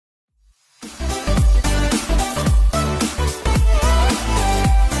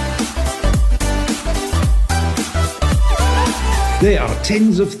There are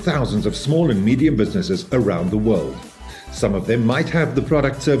tens of thousands of small and medium businesses around the world. Some of them might have the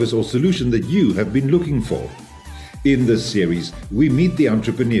product, service, or solution that you have been looking for. In this series, we meet the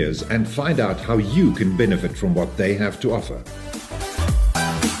entrepreneurs and find out how you can benefit from what they have to offer.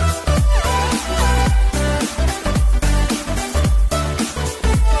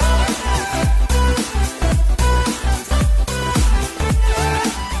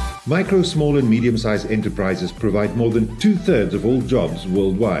 Micro, small and medium-sized enterprises provide more than 2/3 of all jobs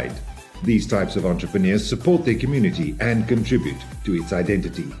worldwide. These types of entrepreneurs support their community and contribute to its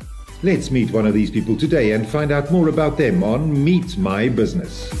identity. Let's meet one of these people today and find out more about them on Meet My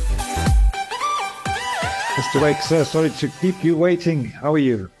Business. Mr. Wake, sir, sorry to keep you waiting. How are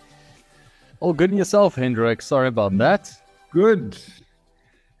you? All good in yourself, Hendrik. Sorry about that. Good.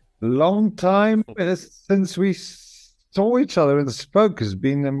 Long time since we saw each other and spoke. It's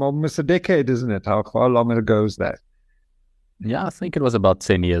been almost a decade, isn't it? How long ago is that? Yeah, I think it was about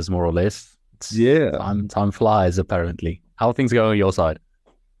 10 years, more or less. Time flies, apparently. How are things going on your side?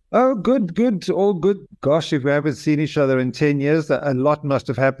 Oh, good. All good. Gosh, if we haven't seen each other in 10 years, a lot must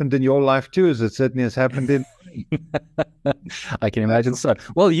have happened in your life too, as it certainly has happened in I can imagine so.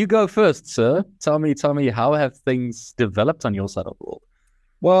 Well, you go first, sir. Tell me, how have things developed on your side of the world?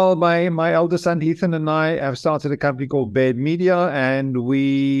 Well, my elder son, Ethan, and I have started a company called Bed Media, and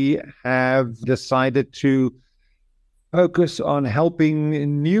we have decided to focus on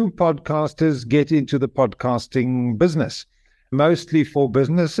helping new podcasters get into the podcasting business, mostly for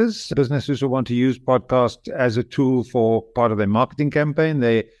businesses who want to use podcast as a tool for part of their marketing campaign,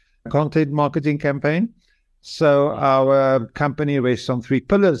 their content marketing campaign. So our company rests on 3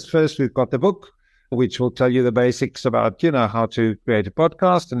 pillars. First, we've got the book, which will tell you the basics about, how to create a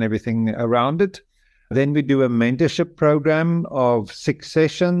podcast and everything around it. Then we do a mentorship program of 6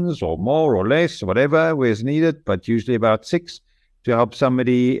 sessions or more or less, whatever, where it's needed, but usually about 6, to help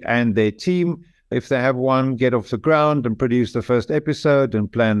somebody and their team, if they have one, get off the ground and produce the first episode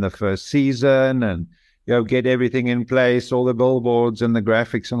and plan the first season and, get everything in place, all the billboards and the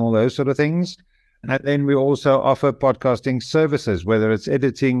graphics and all those sort of things. And then we also offer podcasting services, whether it's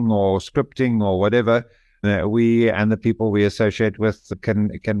editing or scripting or whatever. We and the people we associate with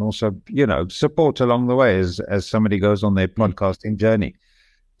can also, support along the way as somebody goes on their podcasting journey.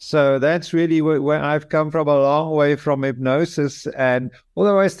 So that's really where I've come from, a long way from hypnosis. And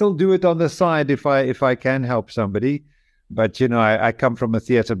although I still do it on the side if I can help somebody, but I come from a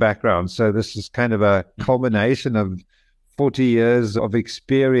theater background, so this is kind of a culmination of 40 years of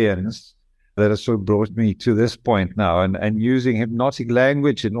experience that has sort of brought me to this point now, and using hypnotic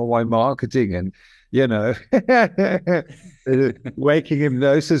language in all my marketing and, waking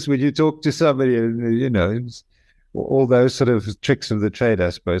hypnosis when you talk to somebody, and, all those sort of tricks of the trade, I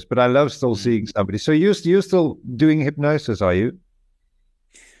suppose. But I love still seeing somebody. So you're still doing hypnosis, are you?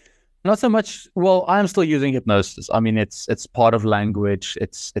 Not so much. Well, I'm still using hypnosis. I mean, it's part of language.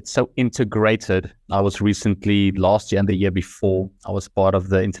 It's so integrated. I was recently, last year and the year before, I was part of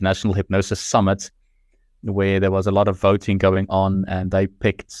the International Hypnosis Summit, where there was a lot of voting going on, and they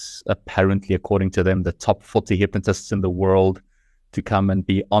picked, apparently, according to them, the top 40 hypnotists in the world to come and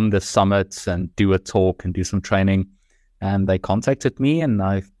be on the summit and do a talk and do some training. And they contacted me, and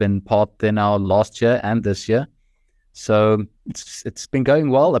I've been part there now last year and this year. So it's been going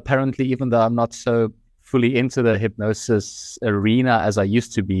well. Apparently, even though I'm not so fully into the hypnosis arena as I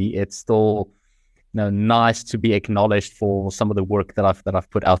used to be, it's still nice to be acknowledged for some of the work that I've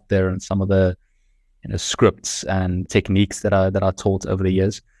put out there and some of the scripts and techniques that I taught over the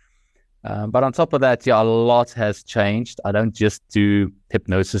years. But on top of that, a lot has changed. I don't just do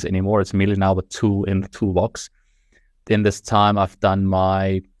hypnosis anymore. It's merely now a tool in the toolbox. In this time, I've done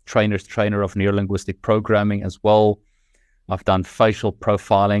my trainer's trainer of neurolinguistic programming as well. I've done facial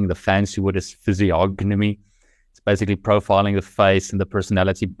profiling. The fancy word is physiognomy. It's basically profiling the face and the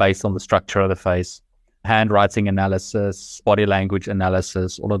personality based on the structure of the face. Handwriting analysis, body language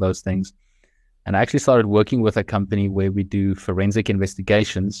analysis, all of those things. And I actually started working with a company where we do forensic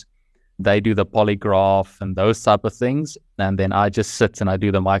investigations. They do the polygraph and those type of things. And then I just sit and I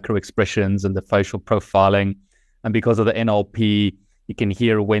do the micro expressions and the facial profiling. And because of the NLP, you can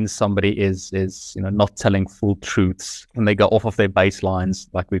hear when somebody is not telling full truths and they go off of their baselines,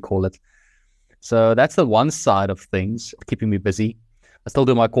 like we call it. So that's the one side of things, keeping me busy. I still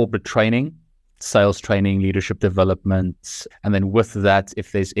do my corporate training, sales training, leadership development. And then with that,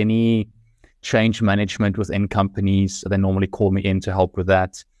 if there's any change management within companies, they normally call me in to help with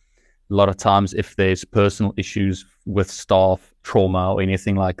that. A lot of times, if there's personal issues with staff, trauma or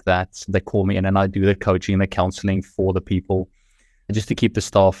anything like that, they call me in and I do the coaching and the counseling for the people, just to keep the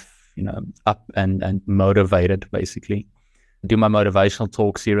staff, up and motivated, basically. do my motivational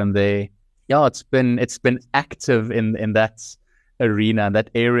talks here and there. Yeah, it's been active in that arena, that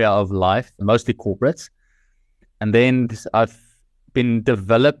area of life, mostly corporate. And then I've been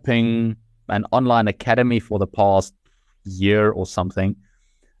developing an online academy for the past year or something.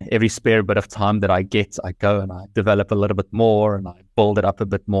 Every spare bit of time that I get, I go and I develop a little bit more and I build it up a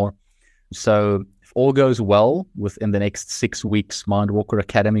bit more. So if all goes well, within the next 6 weeks, Mindwalker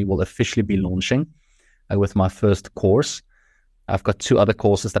Academy will officially be launching with my first course. I've got 2 other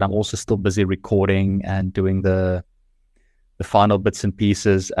courses that I'm also still busy recording and doing the final bits and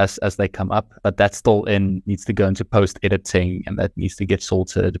pieces as they come up, but that still needs to go into post editing, and that needs to get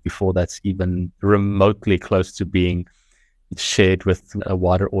sorted before that's even remotely close to being shared with a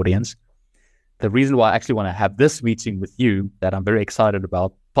wider audience. The reason why I actually want to have this meeting with you, that I'm very excited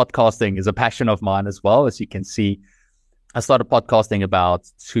about, podcasting is a passion of mine as well. As you can see, I started podcasting about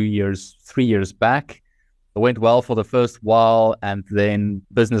 3 years back. It went well for the first while, and then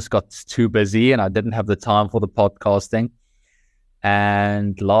business got too busy and I didn't have the time for the podcasting.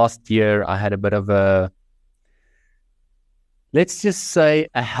 And last year I had a bit of let's just say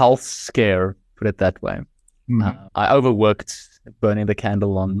a health scare, put it that way. I overworked, burning the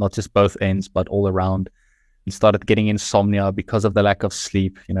candle on not just both ends, but all around, and started getting insomnia because of the lack of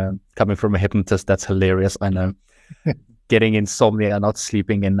sleep. Coming from a hypnotist, that's hilarious, I know. Getting insomnia, not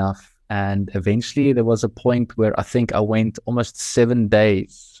sleeping enough. And eventually there was a point where I think I went almost 7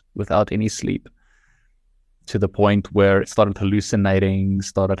 days without any sleep, to the point where it started hallucinating,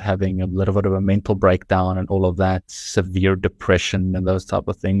 started having a little bit of a mental breakdown and all of that, severe depression and those type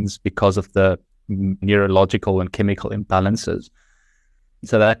of things because of the neurological and chemical imbalances.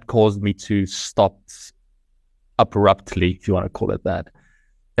 So that caused me to stop abruptly, if you want to call it that,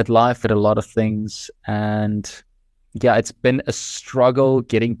 at life, at a lot of things. And yeah, it's been a struggle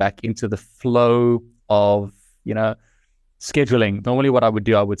getting back into the flow of, scheduling. Normally what I would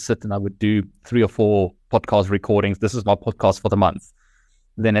do, I would sit and I would do 3 or 4 podcast recordings. This is my podcast for the month.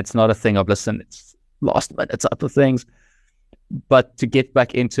 Then it's not a thing of, listen, it's last minute type of things. But to get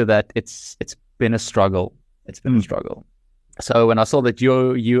back into that, it's been a struggle. It's been a struggle. So when I saw that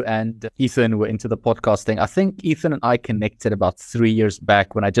you and Ethan were into the podcast thing, I think Ethan and I connected about 3 years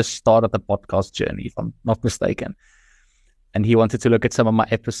back when I just started the podcast journey, if I'm not mistaken. And he wanted to look at some of my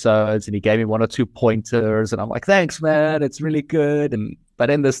episodes and he gave me 1 or 2 pointers. And I'm like, thanks, man. It's really good. But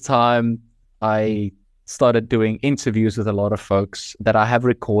in this time, I started doing interviews with a lot of folks that I have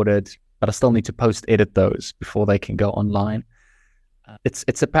recorded, but I still need to post edit those before they can go online.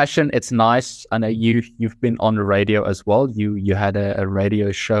 It's a passion. It's nice. I know you've been on the radio as well. You had a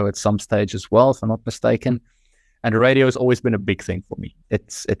radio show at some stage as well, if I'm not mistaken. And radio has always been a big thing for me.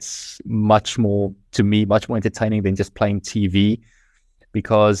 It's much more, to me, much more entertaining than just playing TV,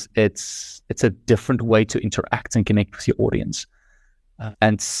 because it's a different way to interact and connect with your audience.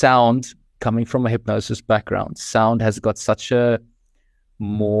 And sound, coming from a hypnosis background, sound has got such a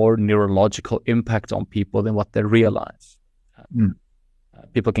more neurological impact on people than what they realize.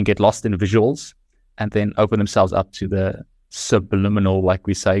 People can get lost in visuals and then open themselves up to the subliminal, like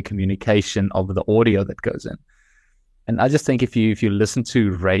we say, communication of the audio that goes in. And I just think if you listen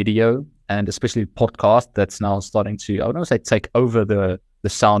to radio, and especially podcast, that's now starting to, I wouldn't say take over the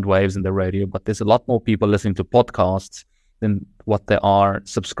sound waves in the radio, but there's a lot more people listening to podcasts than what they are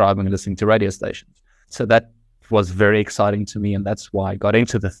subscribing and listening to radio stations. So that was very exciting to me, and that's why I got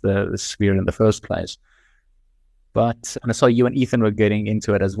into the sphere in the first place. But when I saw you and Ethan were getting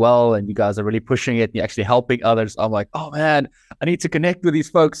into it as well, and you guys are really pushing it, and you're actually helping others, I'm like, oh man, I need to connect with these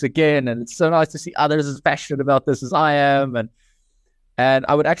folks again. And it's so nice to see others as passionate about this as I am. And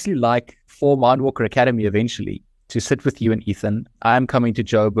I would actually like for Mindwalker Academy eventually to sit with you and Ethan. I'm coming to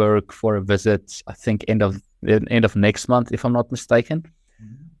Joburg for a visit, I think end of next month, if I'm not mistaken.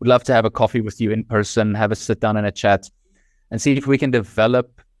 Would love to have a coffee with you in person, have a sit down and a chat, and see if we can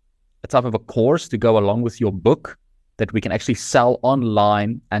develop a type of a course to go along with your book that we can actually sell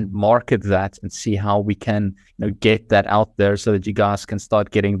online and market that, and see how we can get that out there so that you guys can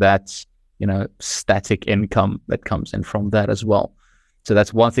start getting that static income that comes in from that as well. So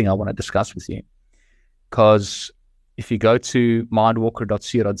that's one thing I want to discuss with you, because if you go to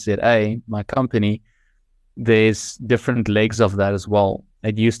mindwalker.co.za, my company, there's different legs of that as well.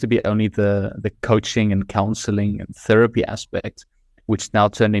 It used to be only the coaching and counseling and therapy aspect, which now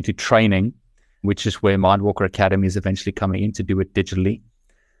turned into training, which is where Mindwalker Academy is eventually coming in to do it digitally.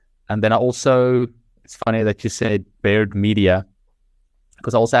 And then it's funny that you said Baird Media,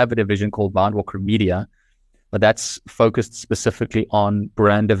 because I also have a division called Mindwalker Media, but that's focused specifically on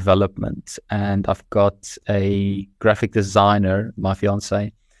brand development. And I've got a graphic designer, my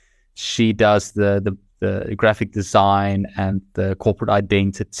fiance. She does the the graphic design and the corporate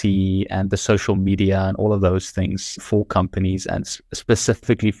identity and the social media and all of those things for companies, and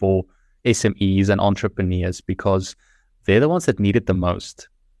specifically for SMEs and entrepreneurs, because they're the ones that need it the most.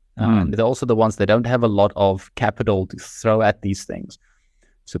 They're also the ones that don't have a lot of capital to throw at these things.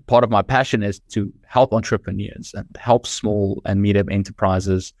 So part of my passion is to help entrepreneurs and help small and medium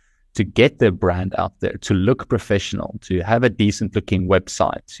enterprises to get their brand out there, to look professional, to have a decent looking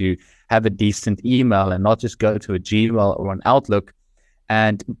website, to have a decent email and not just go to a Gmail or an Outlook,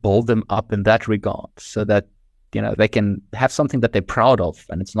 and build them up in that regard so that, they can have something that they're proud of.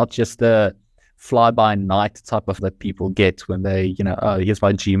 And it's not just the fly by night type of that people get when they, oh, here's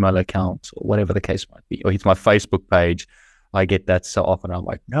my Gmail account or whatever the case might be, or here's my Facebook page. I get that so often. I'm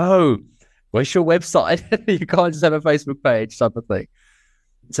like, no, where's your website? You can't just have a Facebook page type of thing.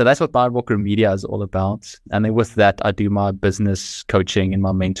 So that's what Mindwalker Media is all about. And then with that, I do my business coaching and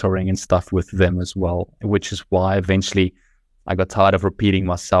my mentoring and stuff with them as well, which is why eventually I got tired of repeating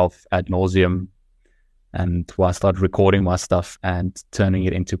myself ad nauseum, and why I started recording my stuff and turning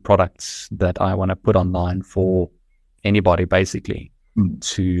it into products that I want to put online for anybody, basically,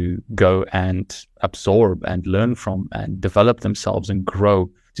 to go and absorb and learn from and develop themselves and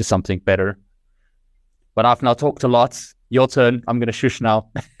grow to something better. But I've now talked a lot. Your turn. I'm going to shush now.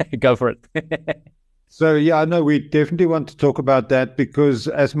 Go for it. So, yeah, no, we definitely want to talk about that, because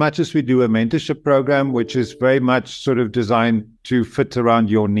as much as we do a mentorship program, which is very much sort of designed to fit around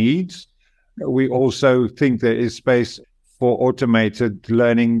your needs, we also think there is space for automated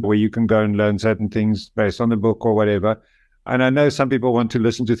learning where you can go and learn certain things based on the book or whatever. And I know some people want to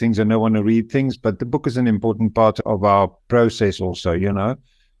listen to things and don't want to read things, but the book is an important part of our process also,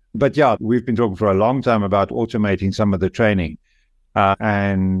 But yeah, we've been talking for a long time about automating some of the training.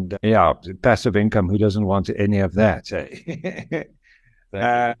 And yeah, passive income, who doesn't want any of that?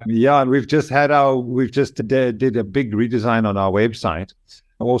 Yeah, and we've just did a big redesign on our website.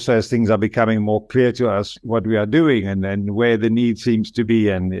 Also, as things are becoming more clear to us what we are doing and where the need seems to be,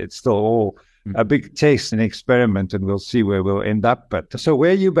 and it's still all a big test and experiment, and we'll see where we'll end up. But so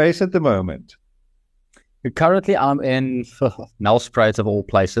where are you based at the moment? Currently, I'm in Nelspruit of all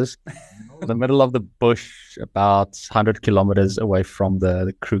places, the middle of the bush, about 100 kilometers away from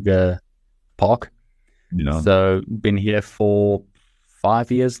the Kruger Park. So been here for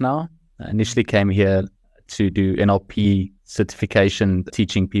 5 years now. I initially came here to do NLP certification,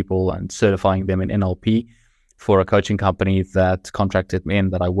 teaching people and certifying them in NLP for a coaching company that contracted me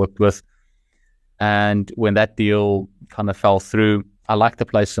in, that I worked with. And when that deal kind of fell through, I liked the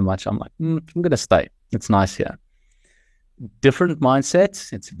place so much. I'm like, I'm going to stay. It's nice here. Different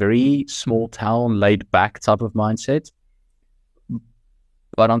mindset. It's very small town, laid back type of mindset.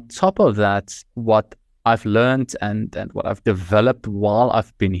 But on top of that, what I've learned and what I've developed while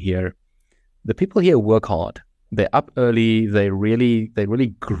I've been here, the people here work hard. They're up early. They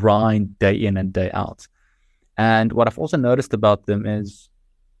really grind day in and day out. And what I've also noticed about them is,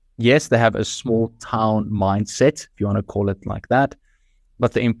 yes, they have a small town mindset, if you want to call it like that,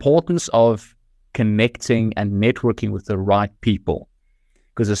 but the importance of connecting and networking with the right people,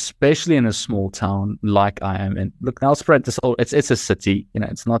 because especially in a small town like I am in, look, Nelspruit, it's a city,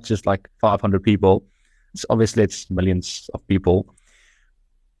 it's not just like 500 people. It's millions of people,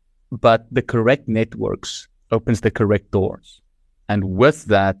 but the correct networks opens the correct doors. And with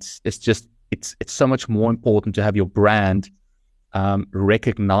that, it's so much more important to have your brand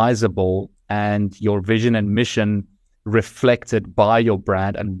recognizable and your vision and mission reflected by your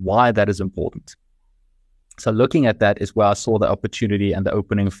brand, and why that is important. So looking at that is where I saw the opportunity and the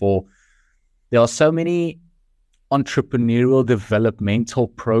opening for, there are so many entrepreneurial developmental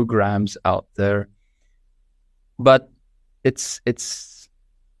programs out there, but they're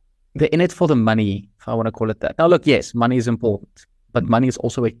in it for the money, if I want to call it that. Now, look, yes, money is important, but money is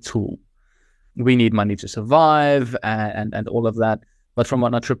also a tool. We need money to survive and all of that. But from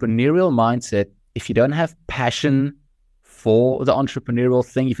an entrepreneurial mindset, if you don't have passion for the entrepreneurial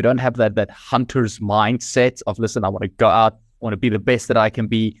thing, if you don't have that hunter's mindset of, listen, I want to go out, I want to be the best that I can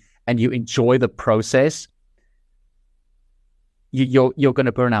be, and you enjoy the process, you're going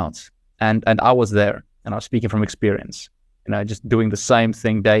to burn out. And I was there, and I was speaking from experience. Just doing the same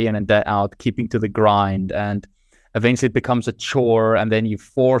thing day in and day out, keeping to the grind, and eventually it becomes a chore, and then you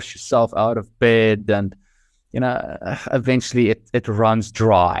force yourself out of bed, and eventually it runs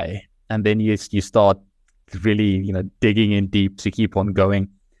dry, and then you start really digging in deep to keep on going.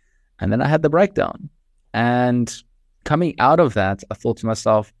 And then I had the breakdown, and coming out of that, I thought to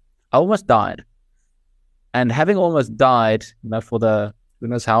myself, I almost died. And having almost died, for the who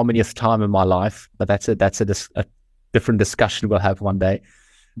knows how many time in my life, but that's a different discussion we'll have one day.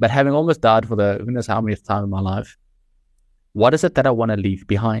 But having almost died for the who knows how many time in my life, what is it that I want to leave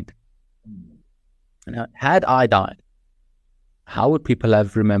behind? Now, had I died, how would people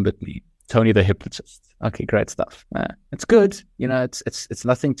have remembered me? Tony the hypnotist. Okay, great stuff. It's good. It's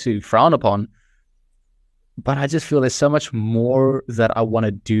nothing to frown upon. But I just feel there's so much more that I want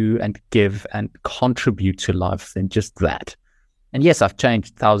to do and give and contribute to life than just that. And yes, I've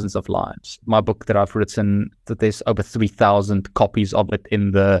changed thousands of lives. My book that I've written, that there's over 3,000 copies of it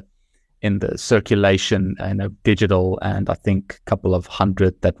in the circulation and digital, and I think a couple of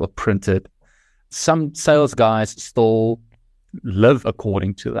hundred that were printed. Some sales guys still live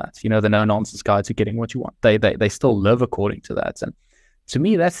according to that. The no-nonsense guide to getting what you want. They still live according to that. And to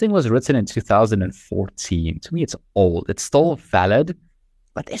me, that thing was written in 2014. To me, it's old. It's still valid,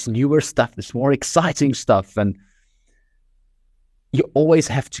 but there's newer stuff. There's more exciting stuff. And you always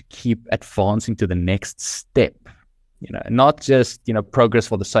have to keep advancing to the next step. Not just, progress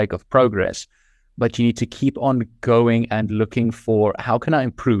for the sake of progress, but you need to keep on going and looking for how can I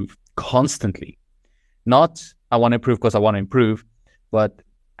improve constantly. Not I want to improve because I want to improve, but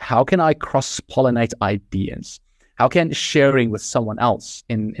how can I cross-pollinate ideas? How can sharing with someone else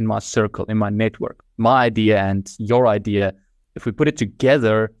in my circle, in my network, my idea and your idea, if we put it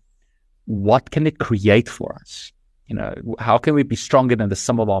together, what can it create for us? How can we be stronger than the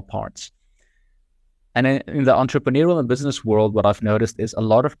sum of our parts? And in the entrepreneurial and business world, what I've noticed is a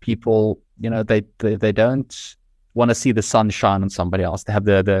lot of people, they don't want to see the sun shine on somebody else. They have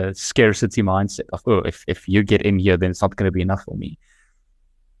the scarcity mindset of, oh, if you get in here, then it's not going to be enough for me.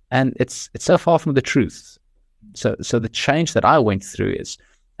 And it's so far from the truth. So the change that I went through is,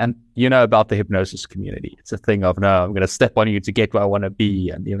 and about the hypnosis community, it's a thing of, no, I'm going to step on you to get where I want to be.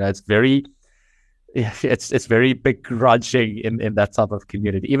 And, it's very begrudging in that type of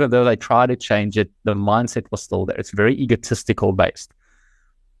community. Even though they try to change it, the mindset was still there. It's very egotistical based.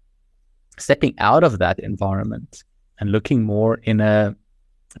 Stepping out of that environment and looking more in I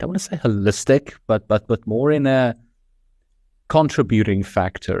don't want to say holistic, but more in a contributing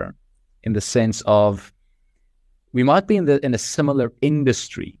factor, in the sense of we might be in a similar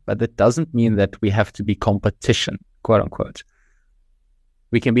industry, but that doesn't mean that we have to be competition, quote unquote.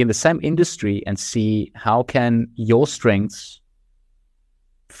 We can be in the same industry and see how can your strengths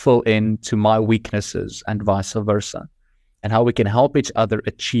fill into my weaknesses and vice versa, and how we can help each other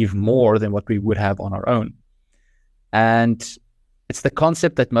achieve more than what we would have on our own. And it's the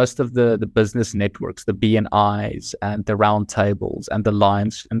concept that most of the business networks, the BNIs and the roundtables and the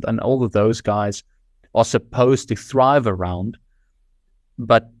Lions and all of those guys are supposed to thrive around.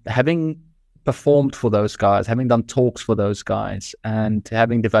 But having performed for those guys, having done talks for those guys, and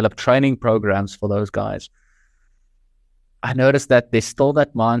having developed training programs for those guys, I noticed that there's still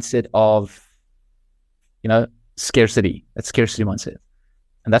that mindset of, scarcity, that scarcity mindset.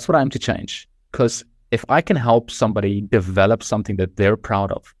 And that's what I aim to change. Because if I can help somebody develop something that they're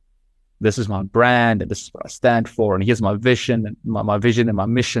proud of, this is my brand, and this is what I stand for, and here's my vision, and my vision and my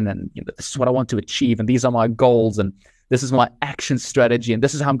mission, and this is what I want to achieve, and these are my goals, and this is my action strategy, and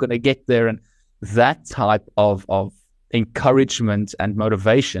this is how I'm going to get there. And that type of encouragement and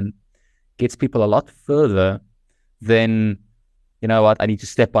motivation gets people a lot further than, I need to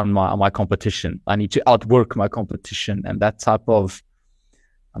step on my competition. I need to outwork my competition. And that type of,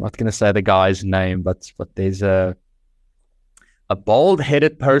 I'm not going to say the guy's name, but there's a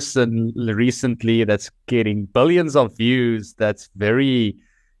bald-headed person recently that's getting billions of views. That's very,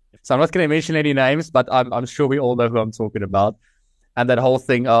 so I'm not going to mention any names, but I'm sure we all know who I'm talking about. And that whole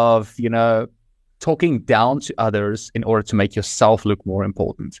thing of, talking down to others in order to make yourself look more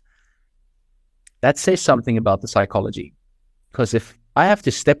important. That says something about the psychology. Because if I have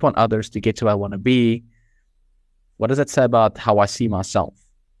to step on others to get to where I want to be, what does that say about how I see myself?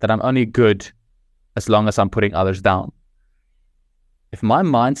 That I'm only good as long as I'm putting others down. If my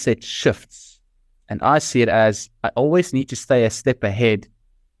mindset shifts and I see it as I always need to stay a step ahead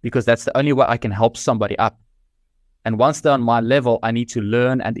because that's the only way I can help somebody up. And once they're on my level, I need to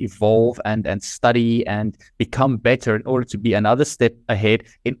learn and evolve and study and become better in order to be another step ahead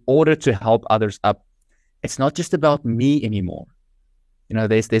in order to help others up. It's not just about me anymore.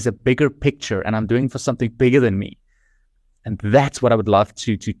 There's a bigger picture, and I'm doing for something bigger than me. And that's what I would love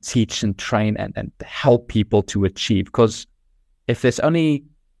to teach and train and help people to achieve. Because if there's only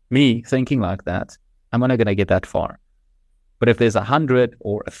me thinking like that, I'm only going to get that far. But if there's 100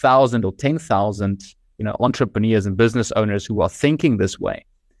 or 1,000 or 10,000, entrepreneurs and business owners who are thinking this way,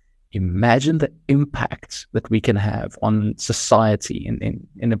 imagine the impact that we can have on society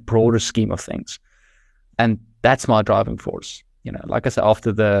in a broader scheme of things. And that's my driving force. Like I said,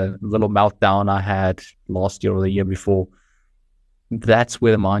 after the little meltdown I had last year or the year before, that's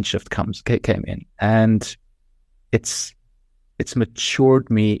where the mind shift came in, and it's matured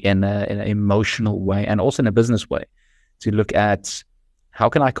me in an emotional way and also in a business way to look at how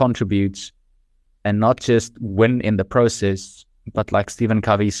can I contribute and not just win in the process, but like Stephen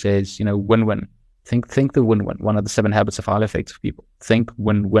Covey says, win-win. Think the win-win. One of the 7 habits of highly effective people. Think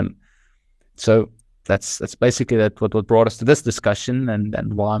win-win. So that's basically what brought us to this discussion,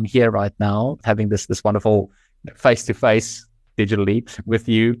 and why I'm here right now, having this wonderful face-to-face digitally with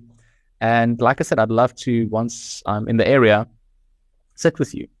you. And like I said, I'd love to, once I'm in the area, sit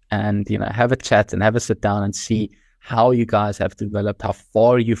with you and have a chat and have a sit down and see how you guys have developed, how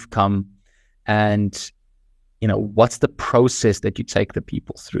far you've come, and what's the process that you take the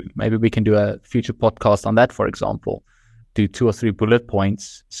people through. Maybe we can do a future podcast on that, for example, do 2 or 3 bullet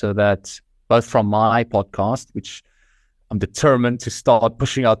points, so that both from my podcast, which I'm determined to start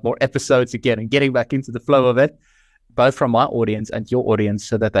pushing out more episodes again and getting back into the flow of it, both from my audience and your audience,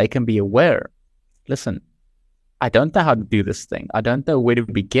 so that they can be aware. Listen, I don't know how to do this thing. I don't know where to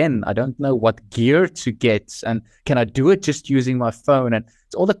begin. I don't know what gear to get. And can I do it just using my phone? And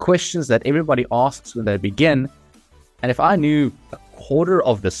it's all the questions that everybody asks when they begin. And if I knew a quarter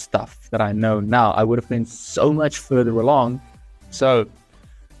of the stuff that I know now, I would have been so much further along. So,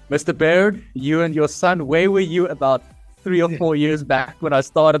 Mr. Baird, you and your son, where were you about 3 or 4 years back when I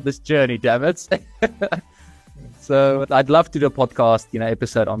started this journey, damn it? So I'd love to do a podcast,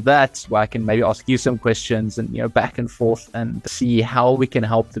 episode on that, where I can maybe ask you some questions and, back and forth, and see how we can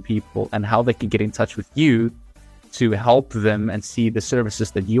help the people and how they can get in touch with you to help them and see the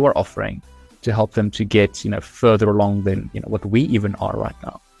services that you are offering to help them to get, further along than, what we even are right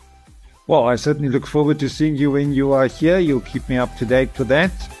now. Well, I certainly look forward to seeing you when you are here. You'll keep me up to date for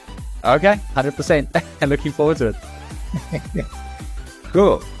that. Okay, 100%. And looking forward to it.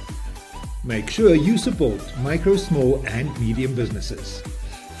 Cool. Make sure you support micro, small, and medium businesses.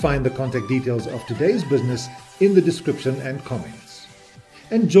 Find the contact details of today's business in the description and comments.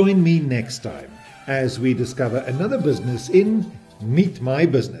 And join me next time as we discover another business in Meet My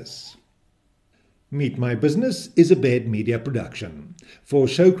Business. Meet My Business is a Baird Media production. For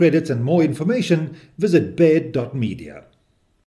show credits and more information, visit baird.media.